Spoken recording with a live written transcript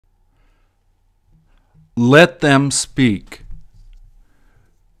Let them speak.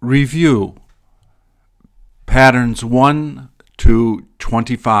 Review. Patterns 1 to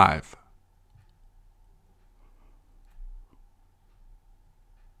 25.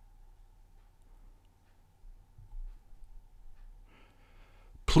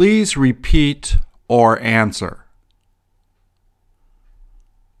 Please repeat or answer.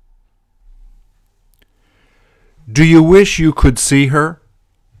 Do you wish you could see her?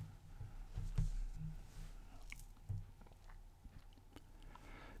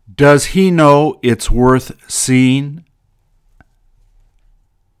 Does he know it's worth seeing?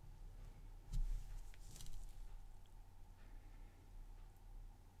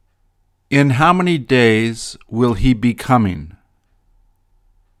 In how many days will he be coming?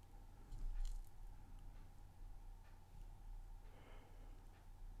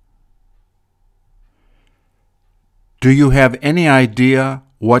 Do you have any idea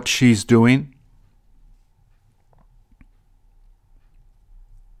what she's doing?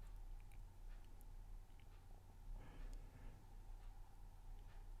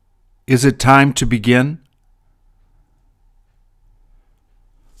 Is it time to begin?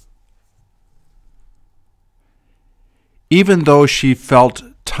 Even though she felt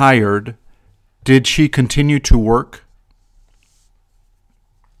tired, did she continue to work?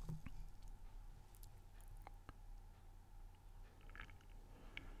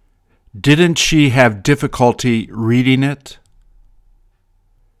 Didn't she have difficulty reading it?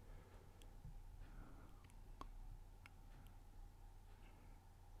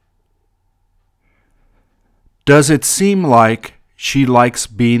 Does it seem like she likes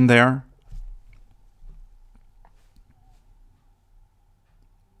being there?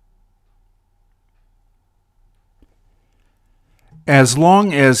 As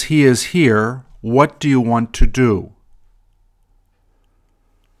long as he is here, what do you want to do?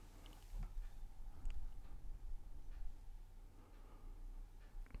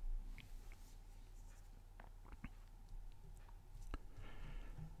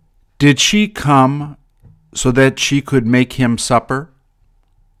 Did she come so that she could make him supper?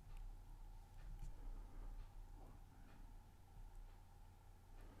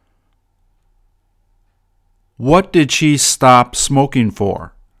 What did she stop smoking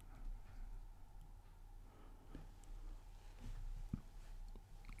for?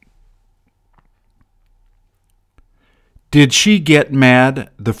 Did she get mad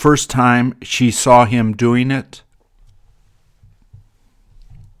the first time she saw him doing it?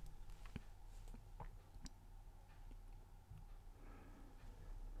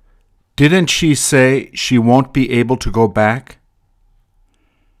 Didn't she say she won't be able to go back?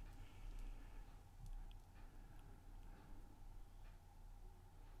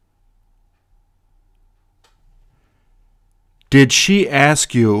 Did she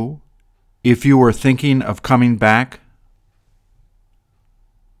ask you if you were thinking of coming back?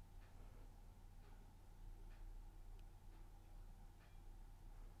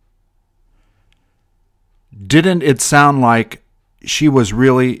 Didn't it sound like she was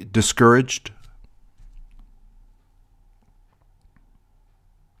really discouraged?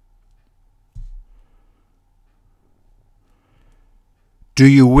 Do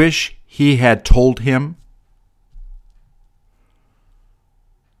you wish he had told him?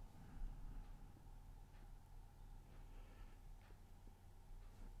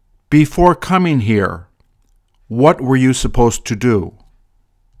 Before coming here, what were you supposed to do?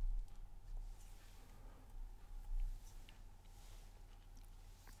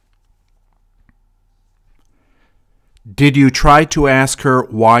 Did you try to ask her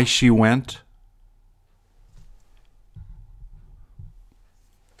why she went?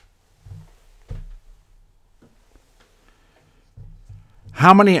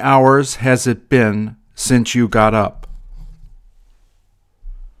 How many hours has it been since you got up?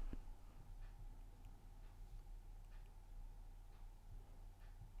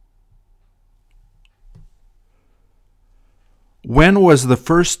 When was the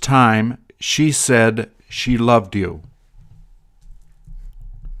first time she said she loved you?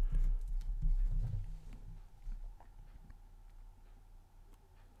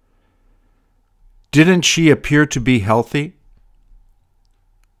 Didn't she appear to be healthy?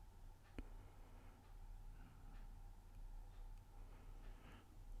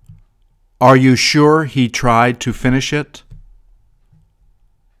 Are you sure he tried to finish it?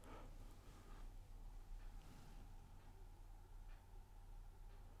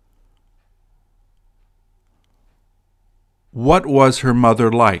 What was her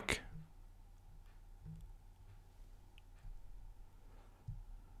mother like?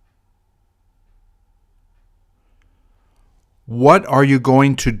 What are you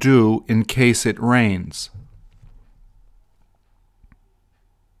going to do in case it rains?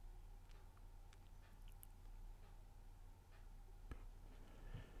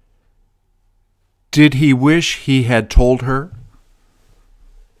 Did he wish he had told her?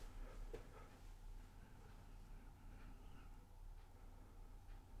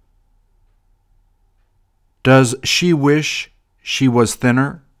 Does she wish she was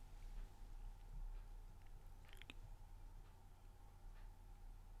thinner?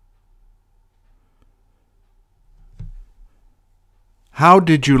 How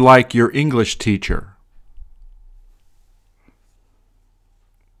did you like your English teacher?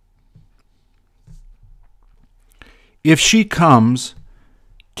 If she comes,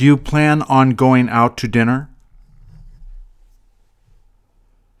 do you plan on going out to dinner?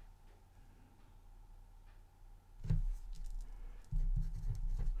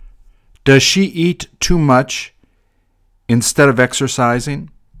 Does she eat too much instead of exercising?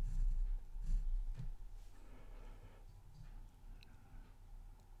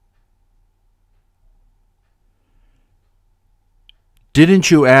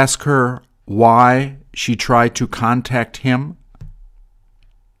 Didn't you ask her why she tried to contact him?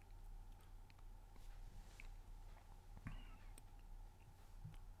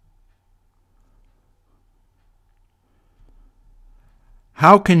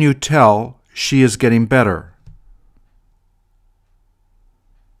 How can you tell she is getting better?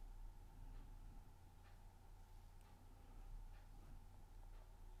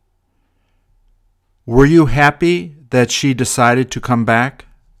 Were you happy that she decided to come back?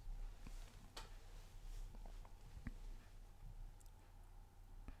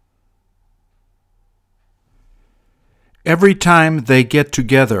 Every time they get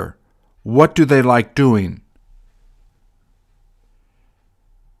together, what do they like doing?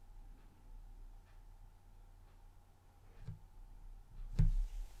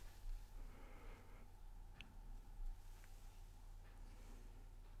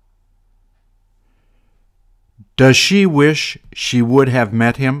 Does she wish she would have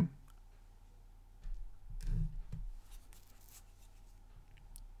met him?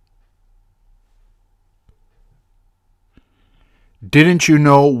 Didn't you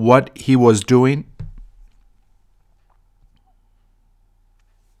know what he was doing?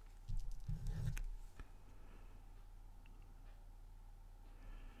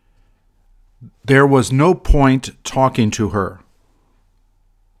 There was no point talking to her.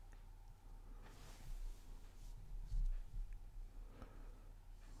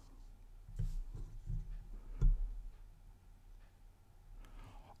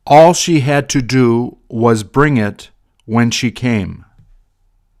 All she had to do was bring it when she came.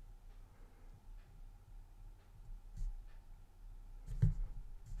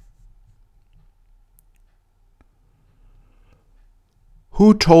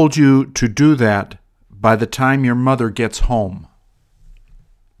 Who told you to do that by the time your mother gets home?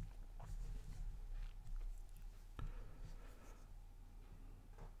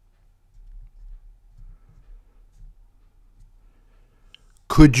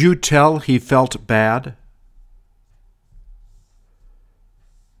 Could you tell he felt bad?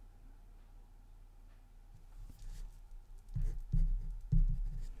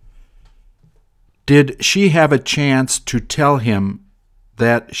 Did she have a chance to tell him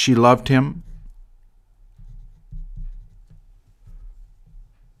that she loved him?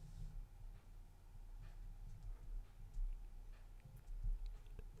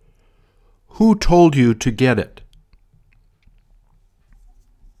 Who told you to get it?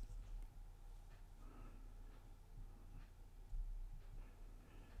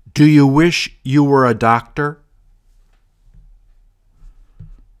 Do you wish you were a doctor?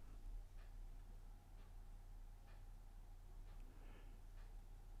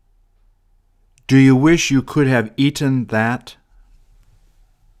 Do you wish you could have eaten that?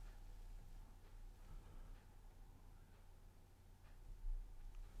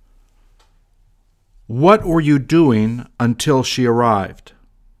 What were you doing until she arrived?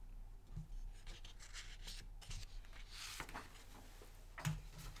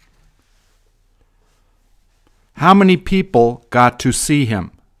 How many people got to see him?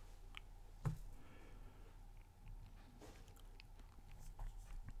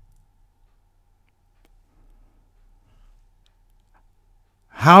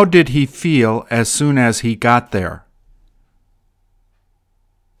 How did he feel as soon as he got there?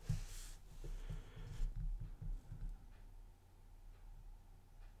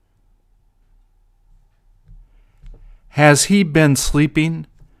 Has he been sleeping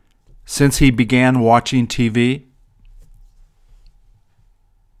since he began watching TV?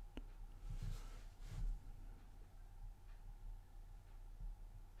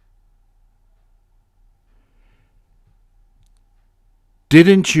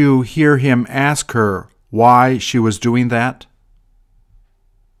 Didn't you hear him ask her why she was doing that?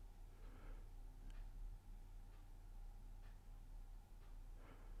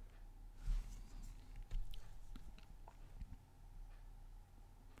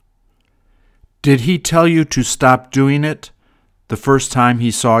 Did he tell you to stop doing it the first time he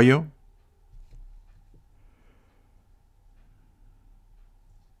saw you?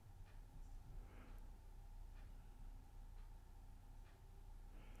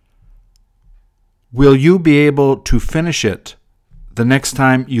 Will you be able to finish it the next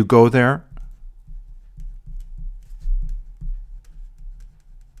time you go there?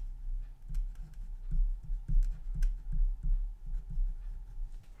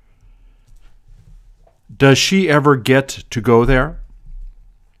 Does she ever get to go there?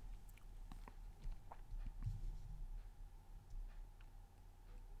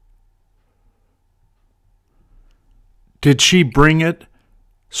 Did she bring it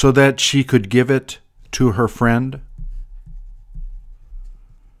so that she could give it to her friend?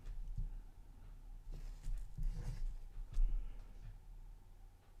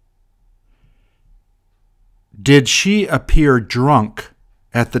 Did she appear drunk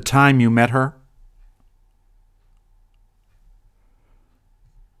at the time you met her?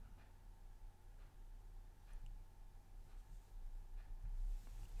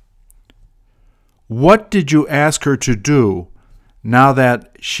 What did you ask her to do now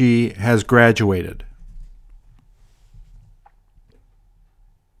that she has graduated?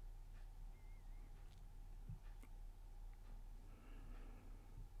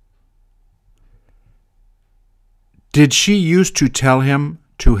 Did she used to tell him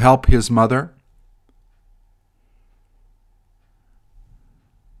to help his mother?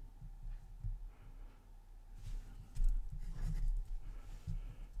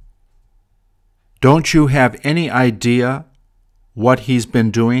 Don't you have any idea what he's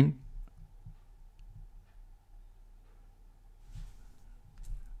been doing?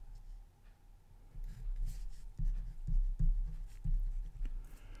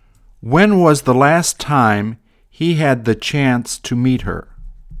 When was the last time he had the chance to meet her?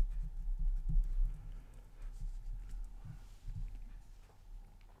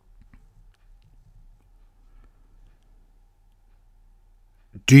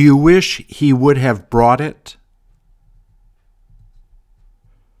 Do you wish he would have brought it?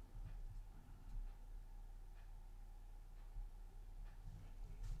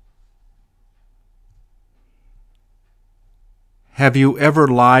 Have you ever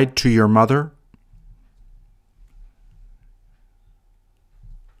lied to your mother?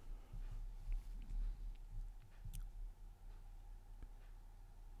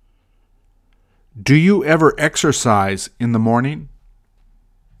 Do you ever exercise in the morning?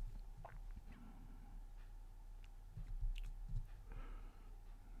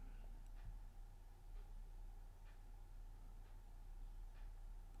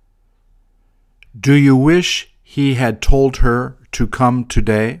 Do you wish he had told her to come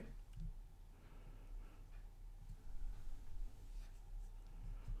today?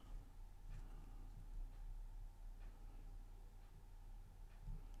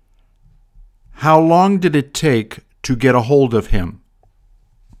 How long did it take to get a hold of him?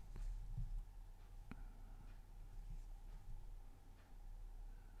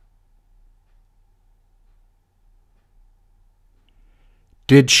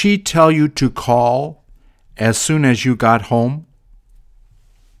 Did she tell you to call as soon as you got home?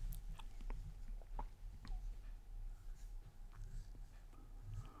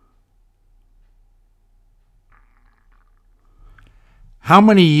 How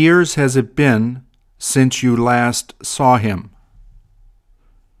many years has it been since you last saw him?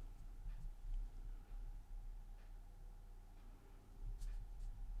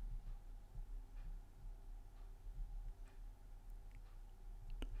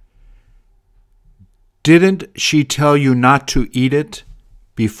 Didn't she tell you not to eat it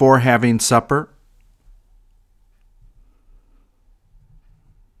before having supper?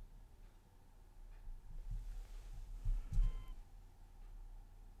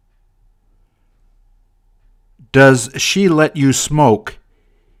 Does she let you smoke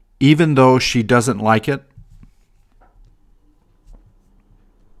even though she doesn't like it?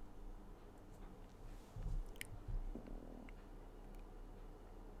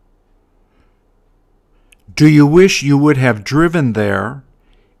 Do you wish you would have driven there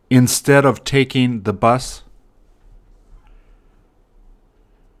instead of taking the bus?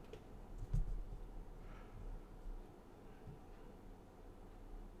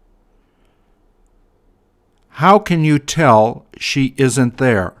 How can you tell she isn't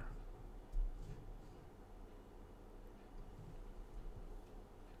there?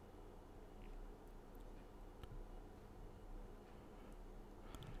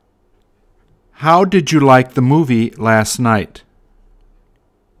 How did you like the movie last night?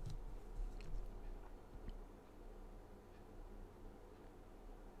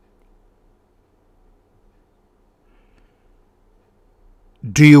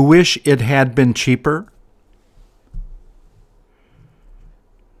 Do you wish it had been cheaper?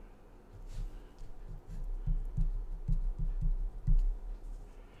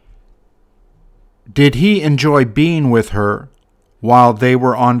 Did he enjoy being with her while they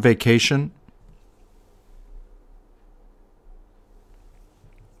were on vacation?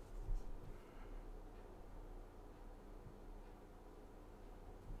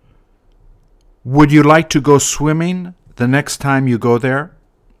 Would you like to go swimming the next time you go there?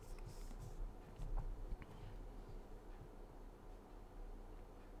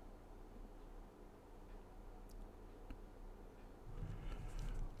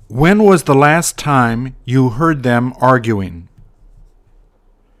 When was the last time you heard them arguing?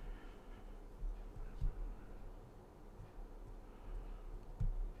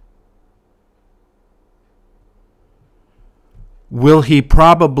 Will he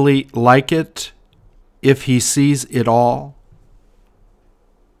probably like it if he sees it all?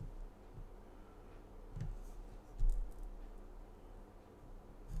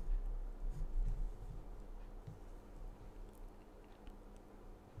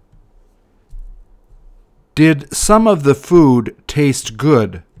 Did some of the food taste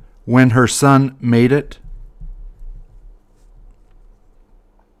good when her son made it?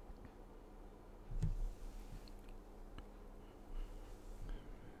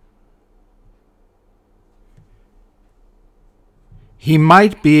 He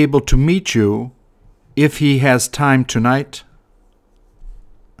might be able to meet you if he has time tonight.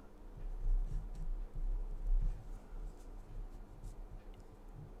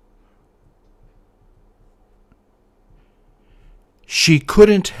 She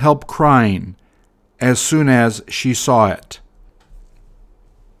couldn't help crying as soon as she saw it.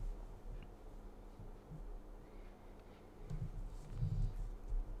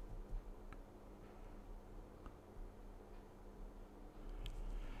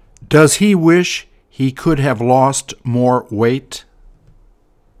 Does he wish he could have lost more weight?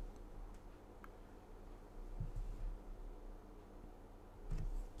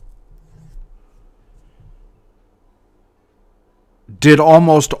 Did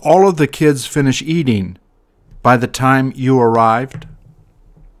almost all of the kids finish eating by the time you arrived?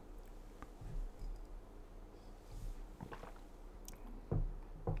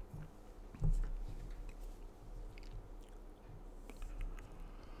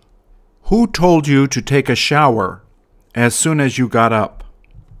 Who told you to take a shower as soon as you got up?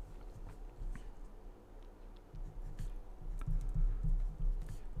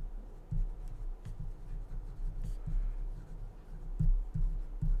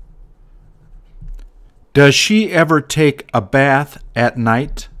 Does she ever take a bath at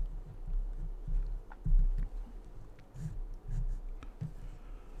night?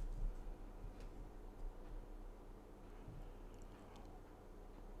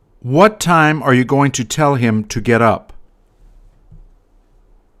 What time are you going to tell him to get up?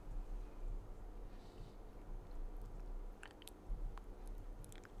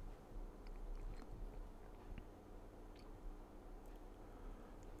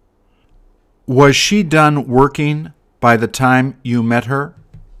 Was she done working by the time you met her?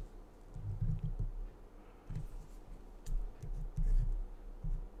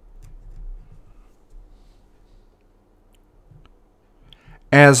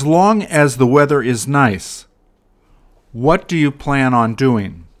 As long as the weather is nice, what do you plan on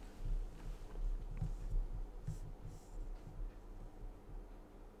doing?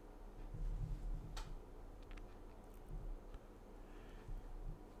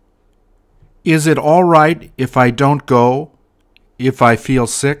 Is it all right if I don't go if I feel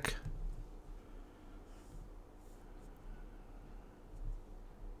sick?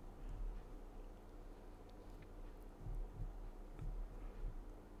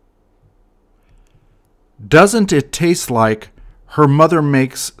 Doesn't it taste like her mother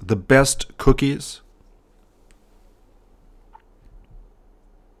makes the best cookies?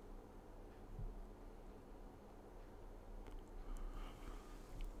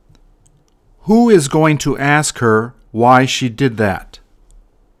 Who is going to ask her why she did that?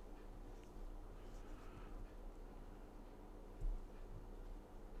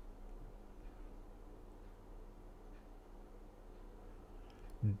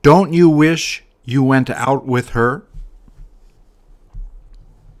 Don't you wish you went out with her?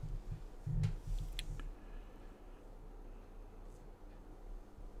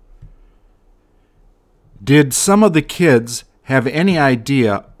 Did some of the kids have any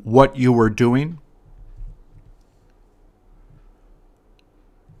idea what you were doing?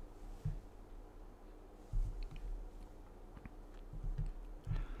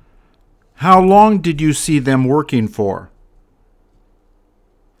 How long did you see them working for?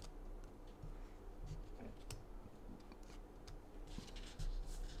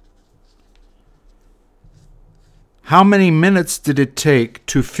 How many minutes did it take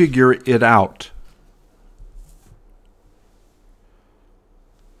to figure it out?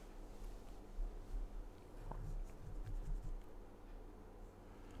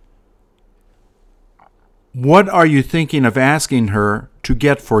 What are you thinking of asking her to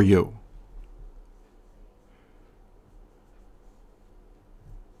get for you?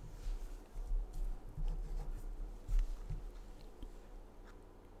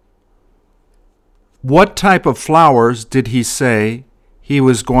 What type of flowers did he say he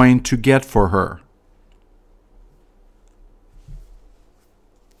was going to get for her?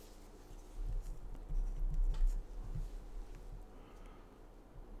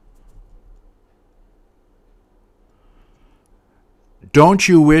 Don't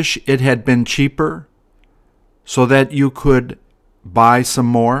you wish it had been cheaper so that you could buy some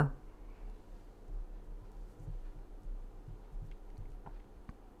more?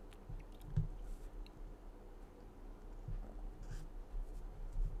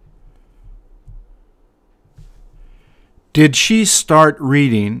 Did she start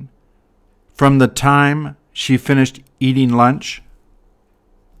reading from the time she finished eating lunch?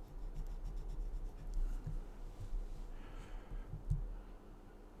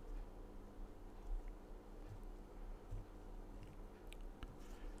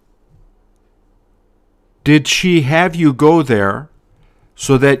 Did she have you go there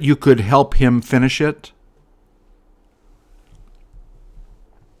so that you could help him finish it?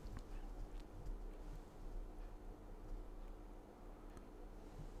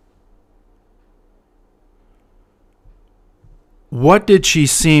 What did she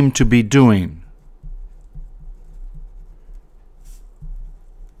seem to be doing?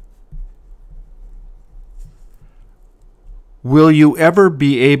 Will you ever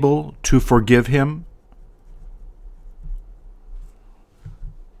be able to forgive him?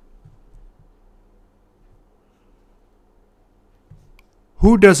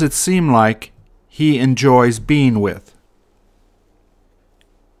 Who does it seem like he enjoys being with?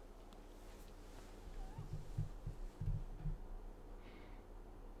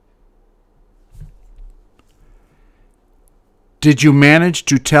 Did you manage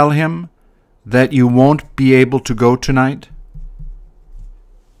to tell him that you won't be able to go tonight?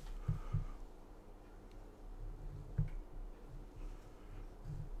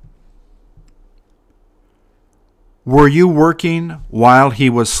 Were you working while he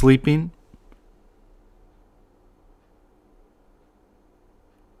was sleeping?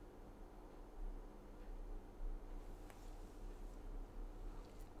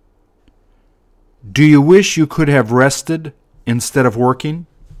 Do you wish you could have rested instead of working?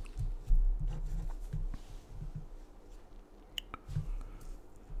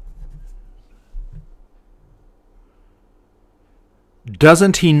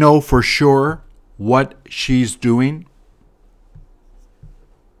 Doesn't he know for sure what she's doing?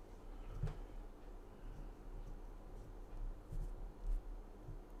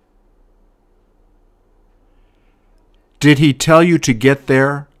 Did he tell you to get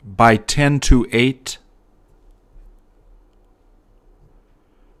there by 10 to 8?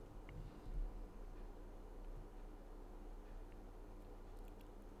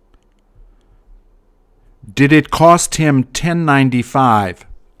 Did it cost him $10.95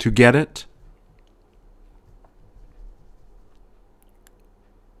 to get it?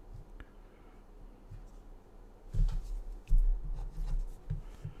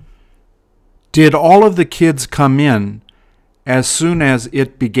 Did all of the kids come in as soon as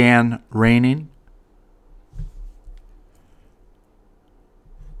it began raining?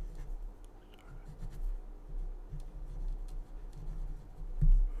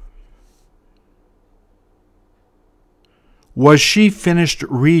 Was she finished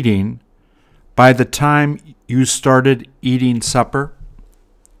reading by the time you started eating supper?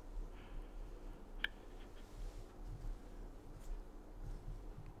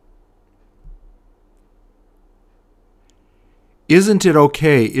 Isn't it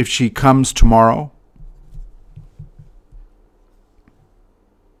okay if she comes tomorrow?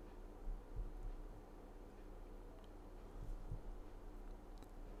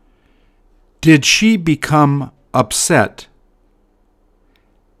 Did she become upset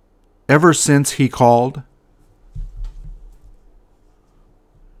ever since he called?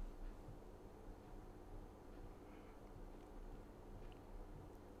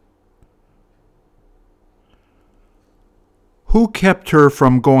 Who kept her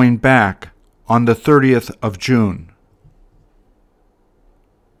from going back on the 30th of June?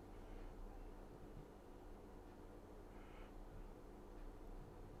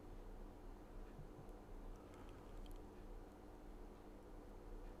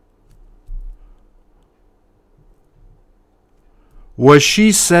 Was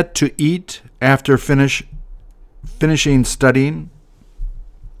she set to eat after finishing studying?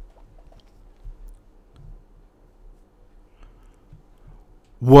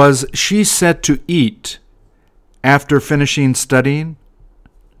 Was she set to eat after finishing studying?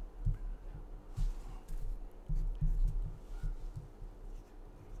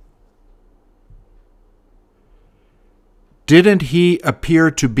 Didn't he appear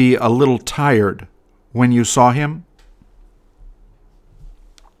to be a little tired when you saw him?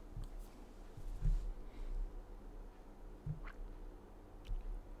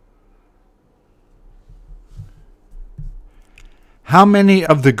 How many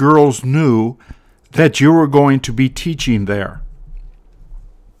of the girls knew that you were going to be teaching there?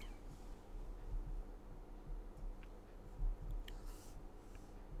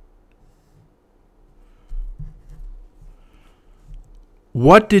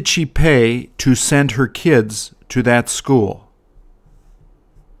 What did she pay to send her kids to that school?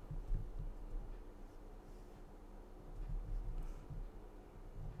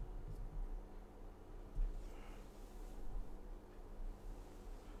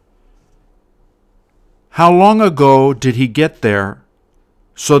 How long ago did he get there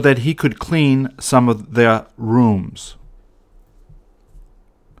so that he could clean some of the rooms?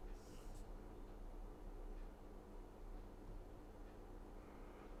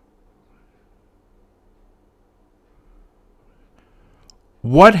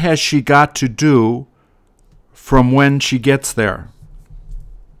 What has she got to do from when she gets there?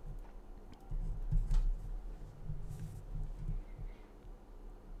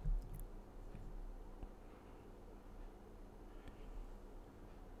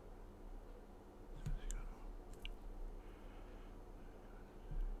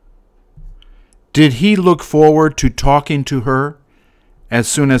 Did he look forward to talking to her as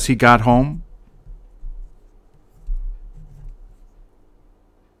soon as he got home?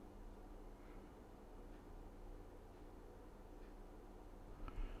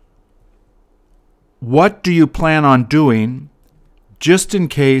 What do you plan on doing just in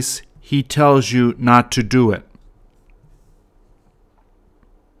case he tells you not to do it?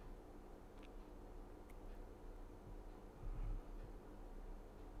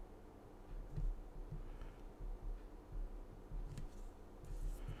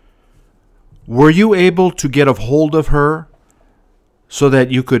 Were you able to get a hold of her so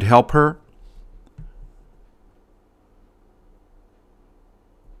that you could help her?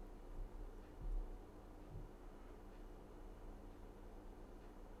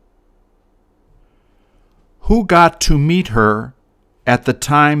 Who got to meet her at the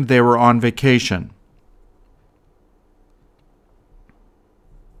time they were on vacation?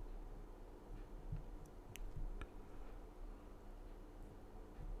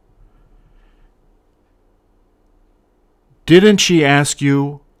 Didn't she ask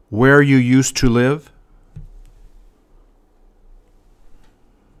you where you used to live?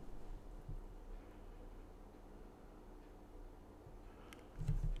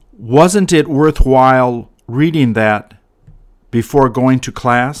 Wasn't it worthwhile reading that before going to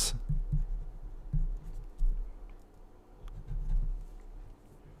class?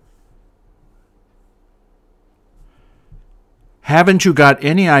 Haven't you got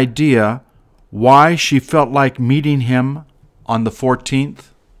any idea why she felt like meeting him on the 14th?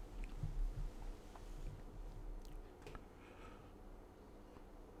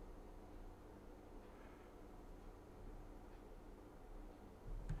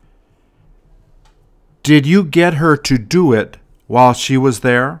 Did you get her to do it while she was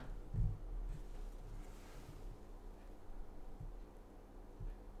there?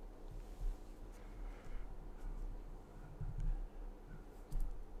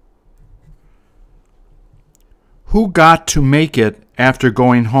 Who got to make it after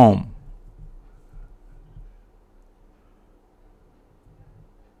going home?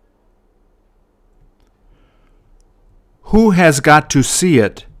 Who has got to see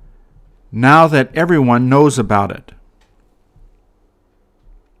it now that everyone knows about it?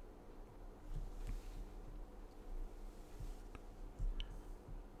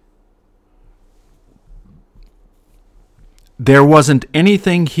 There wasn't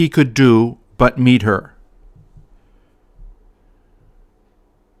anything he could do but meet her.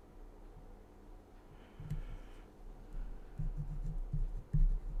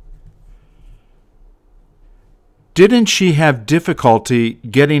 Didn't she have difficulty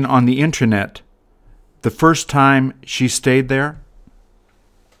getting on the internet the first time she stayed there?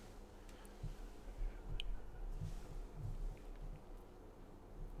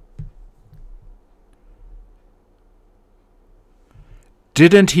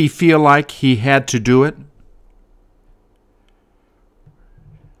 Didn't he feel like he had to do it?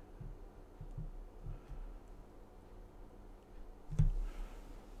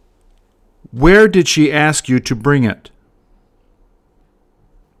 Where did she ask you to bring it?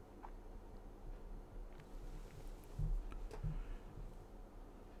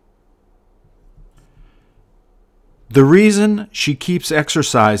 The reason she keeps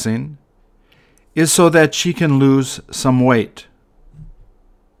exercising is so that she can lose some weight.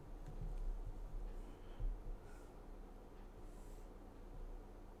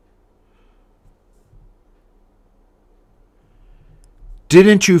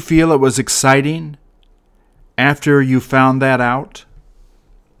 Didn't you feel it was exciting after you found that out?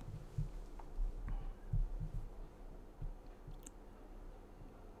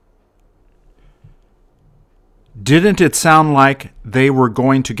 Didn't it sound like they were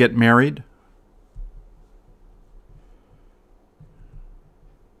going to get married?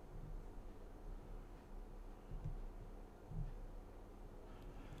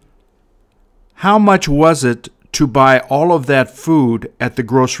 How much was it to buy all of that food at the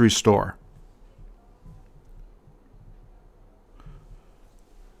grocery store?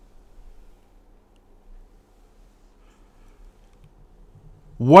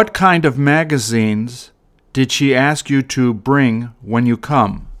 What kind of magazines did she ask you to bring when you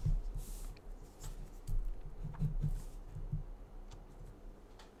come?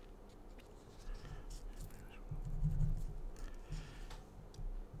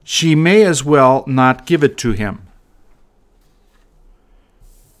 She may as well not give it to him.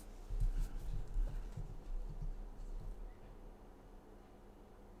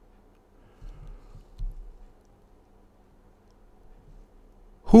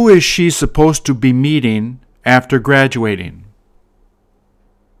 Who is she supposed to be meeting after graduating?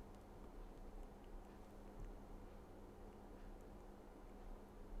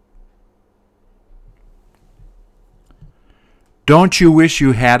 Don't you wish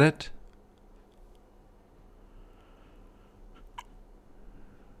you had it?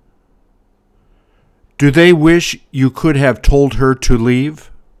 Do they wish you could have told her to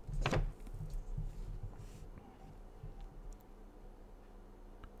leave?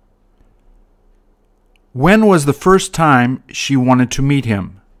 When was the first time she wanted to meet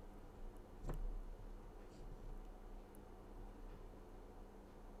him?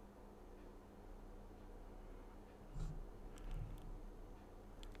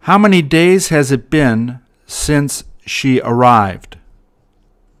 How many days has it been since she arrived?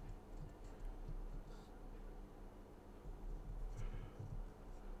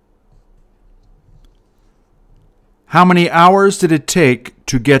 How many hours did it take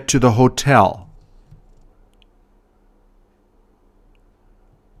to get to the hotel?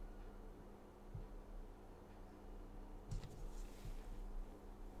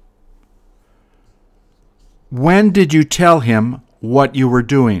 When did you tell him what you were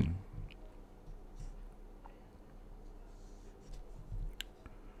doing?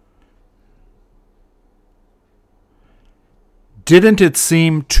 Didn't it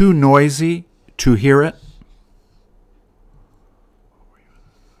seem too noisy to hear it?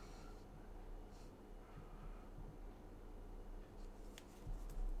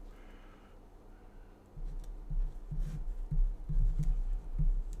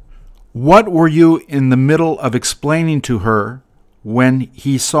 What were you in the middle of explaining to her when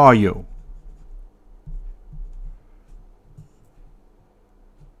he saw you?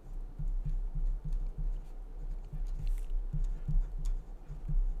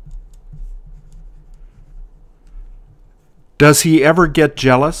 Does he ever get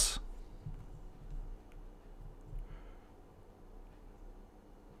jealous?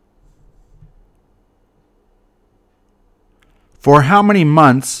 For how many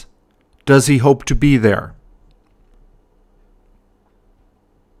months does he hope to be there?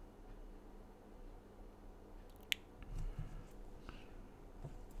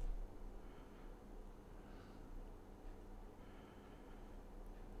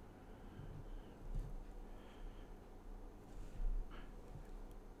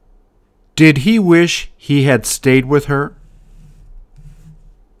 Did he wish he had stayed with her?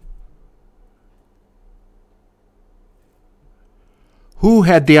 Who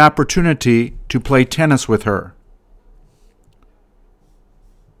had the opportunity to play tennis with her?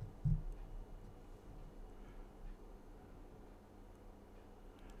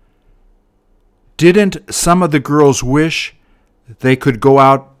 Didn't some of the girls wish they could go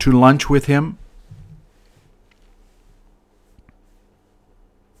out to lunch with him?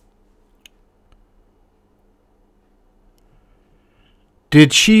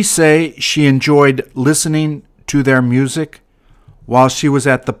 Did she say she enjoyed listening to their music while she was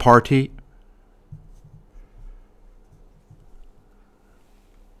at the party?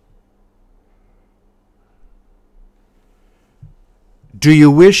 Do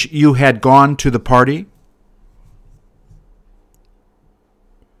you wish you had gone to the party?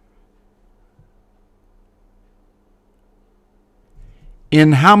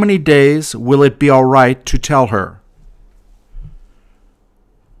 In how many days will it be all right to tell her?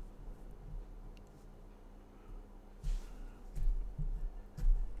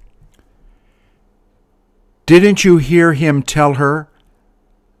 Didn't you hear him tell her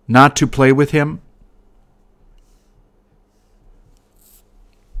not to play with him?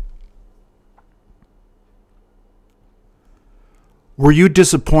 Were you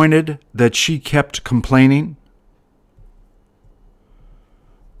disappointed that she kept complaining?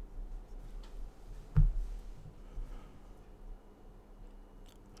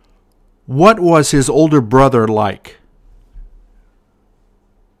 What was his older brother like?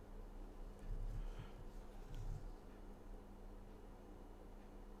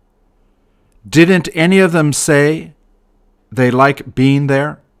 Didn't any of them say they like being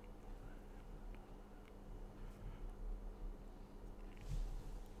there?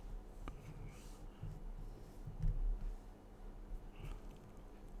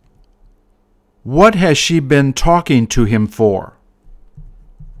 What has she been talking to him for?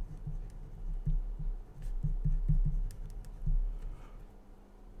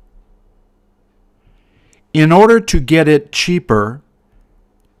 In order to get it cheaper,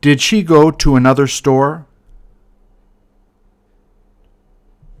 did she go to another store?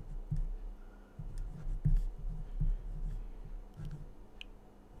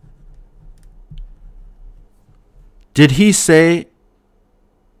 Did he say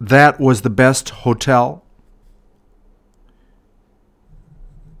that was the best hotel?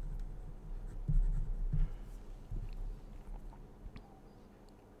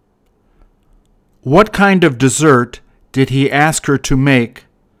 What kind of dessert did he ask her to make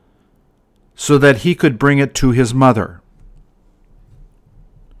so that he could bring it to his mother?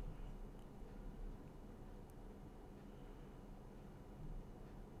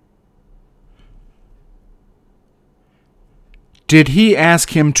 Did he ask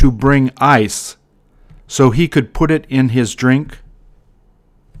him to bring ice so he could put it in his drink?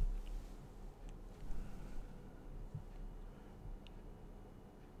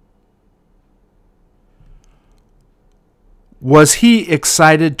 Was he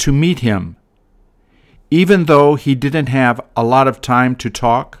excited to meet him, even though he didn't have a lot of time to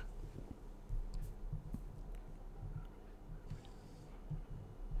talk?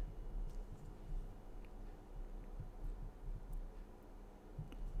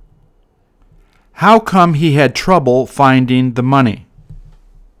 How come he had trouble finding the money?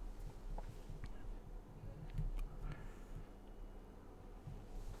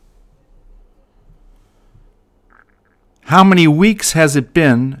 How many weeks has it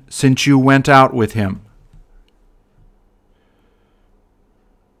been since you went out with him?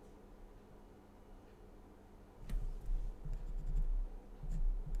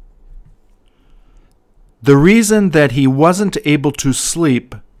 The reason that he wasn't able to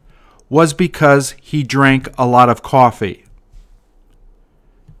sleep was because he drank a lot of coffee.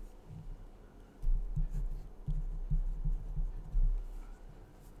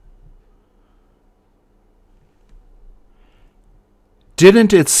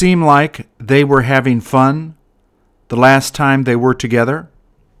 Didn't it seem like they were having fun the last time they were together?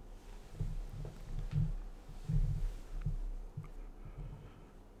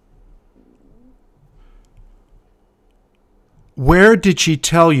 Where did she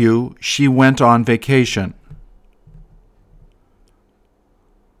tell you she went on vacation?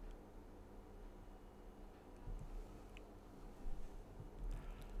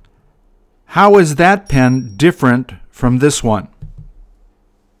 How is that pen different from this one?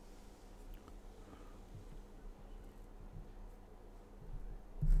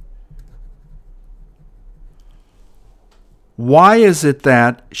 Why is it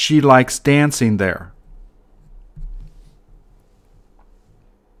that she likes dancing there?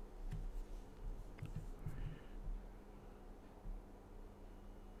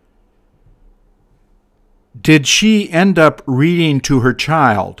 Did she end up reading to her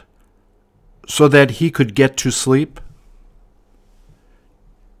child so that he could get to sleep?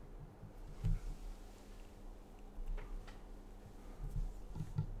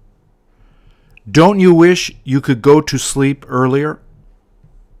 Don't you wish you could go to sleep earlier?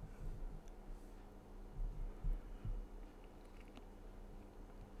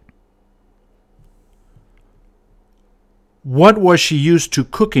 What was she used to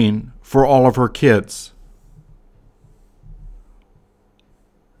cooking for all of her kids?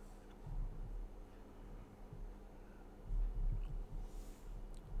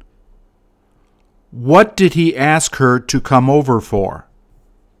 What did he ask her to come over for?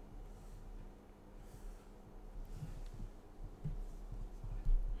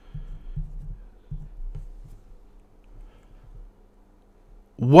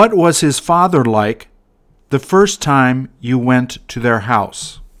 What was his father like the first time you went to their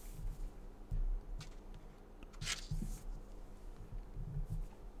house?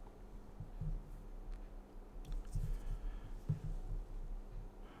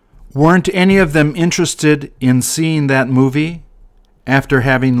 Weren't any of them interested in seeing that movie after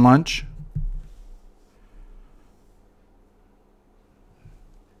having lunch?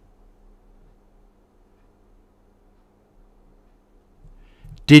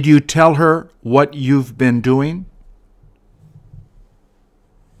 Did you tell her what you've been doing?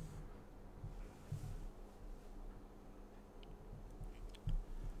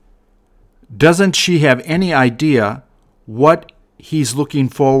 Doesn't she have any idea what he's looking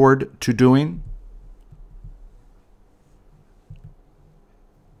forward to doing?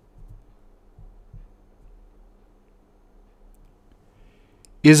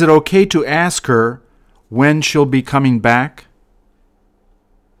 Is it okay to ask her when she'll be coming back?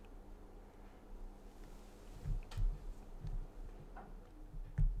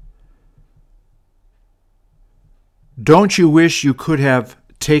 Don't you wish you could have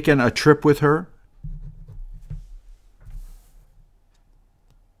taken a trip with her?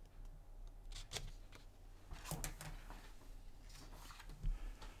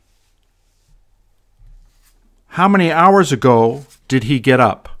 How many hours ago did he get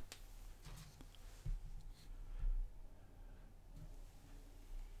up?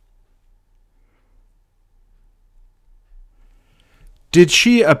 Did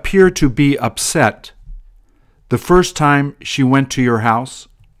she appear to be upset the first time she went to your house?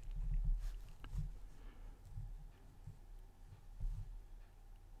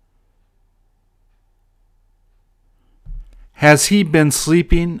 Has he been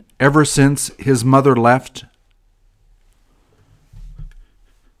sleeping ever since his mother left?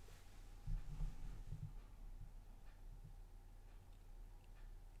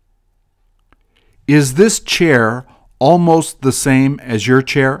 Is this chair almost the same as your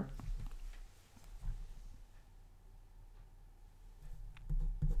chair?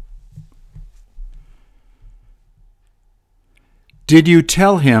 Did you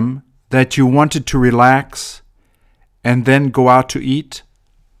tell him that you wanted to relax and then go out to eat?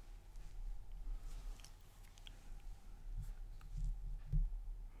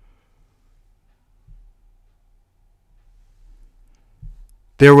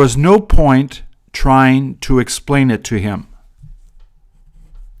 There was no point trying to explain it to him.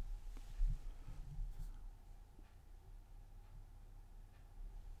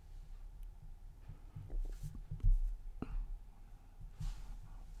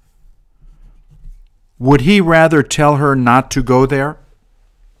 Would he rather tell her not to go there?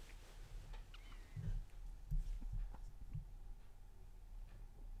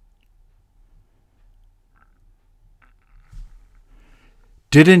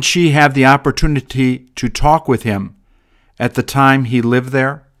 Didn't she have the opportunity to talk with him at the time he lived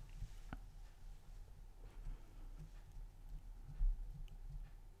there?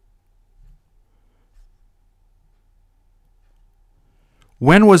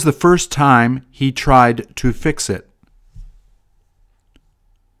 When was the first time he tried to fix it?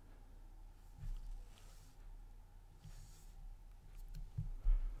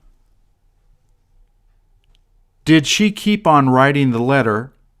 Did she keep on writing the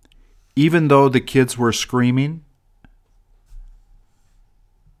letter even though the kids were screaming?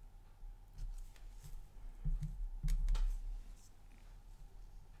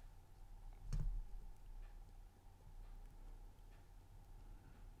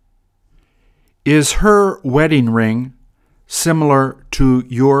 Is her wedding ring similar to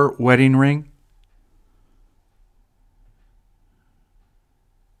your wedding ring?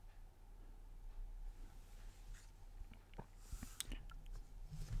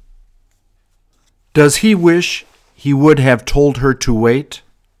 Does he wish he would have told her to wait?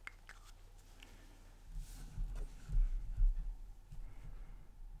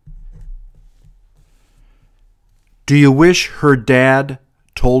 Do you wish her dad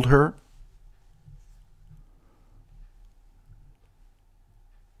told her?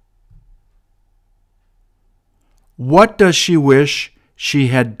 What does she wish she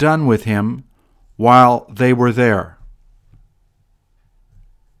had done with him while they were there?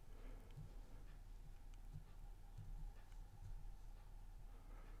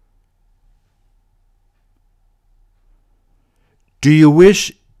 Do you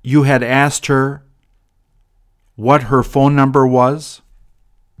wish you had asked her what her phone number was?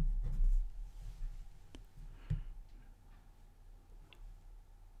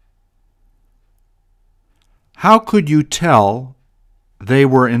 How could you tell they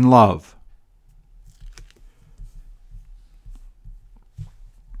were in love?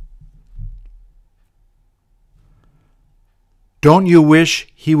 Don't you wish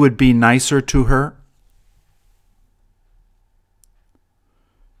he would be nicer to her?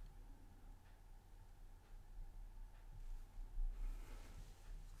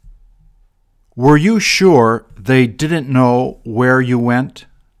 Were you sure they didn't know where you went?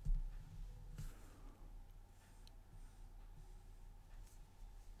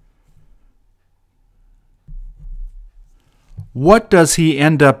 What does he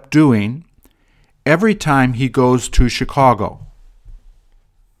end up doing every time he goes to Chicago?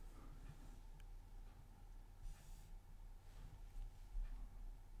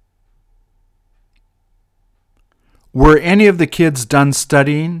 Were any of the kids done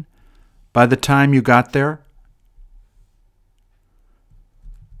studying by the time you got there?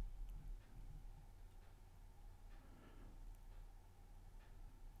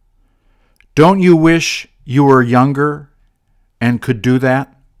 Don't you wish you were younger and could do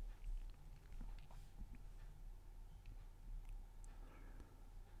that?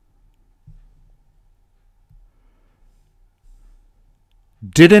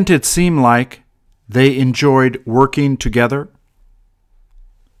 Didn't it seem like they enjoyed working together?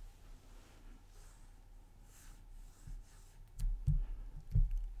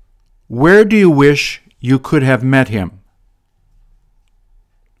 Where do you wish you could have met him?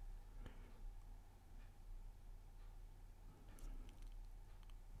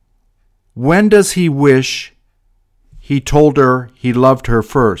 When does he wish he told her he loved her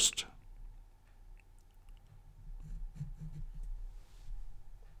first?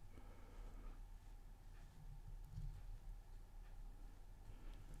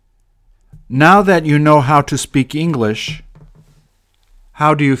 Now that you know how to speak English,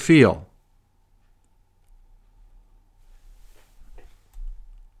 how do you feel?